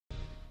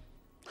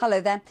Hello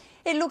there.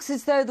 It looks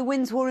as though the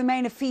winds will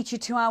remain a feature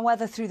to our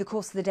weather through the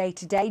course of the day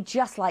today,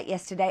 just like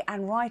yesterday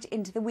and right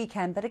into the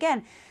weekend. But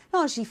again,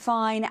 largely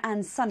fine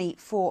and sunny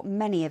for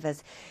many of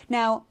us.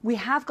 Now, we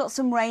have got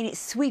some rain. It's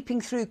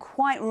sweeping through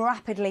quite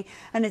rapidly,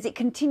 and as it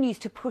continues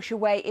to push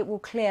away, it will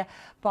clear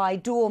by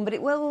dawn, but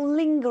it will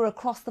linger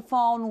across the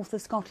far north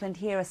of Scotland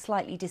here, a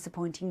slightly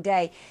disappointing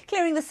day.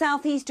 Clearing the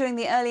southeast during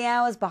the early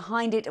hours,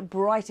 behind it,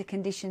 brighter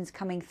conditions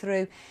coming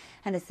through.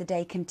 And as the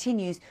day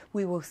continues,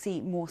 we will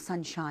see more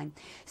sunshine.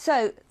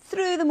 So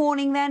through the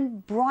morning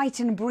then,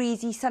 bright and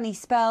breezy, sunny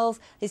spells.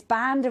 This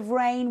band of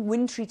rain,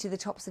 wintry to the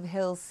tops of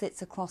hills,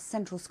 sits across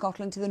central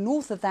Scotland. To the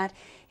north of that,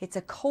 it's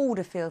a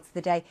colder feel to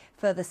the day.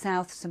 Further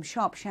south, some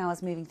sharp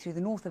showers moving through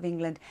the north of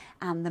England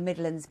and the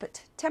Midlands.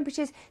 But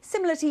temperatures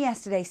similar to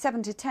yesterday,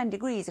 7 to 10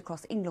 degrees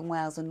across England,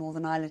 Wales and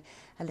Northern Ireland.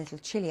 A little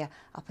chillier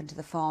up into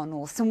the far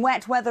north. Some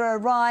wet weather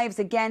arrives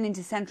again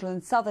into central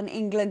and southern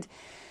England.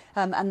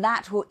 And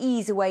that will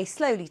ease away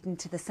slowly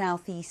into the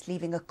southeast,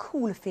 leaving a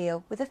cooler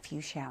feel with a few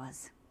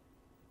showers.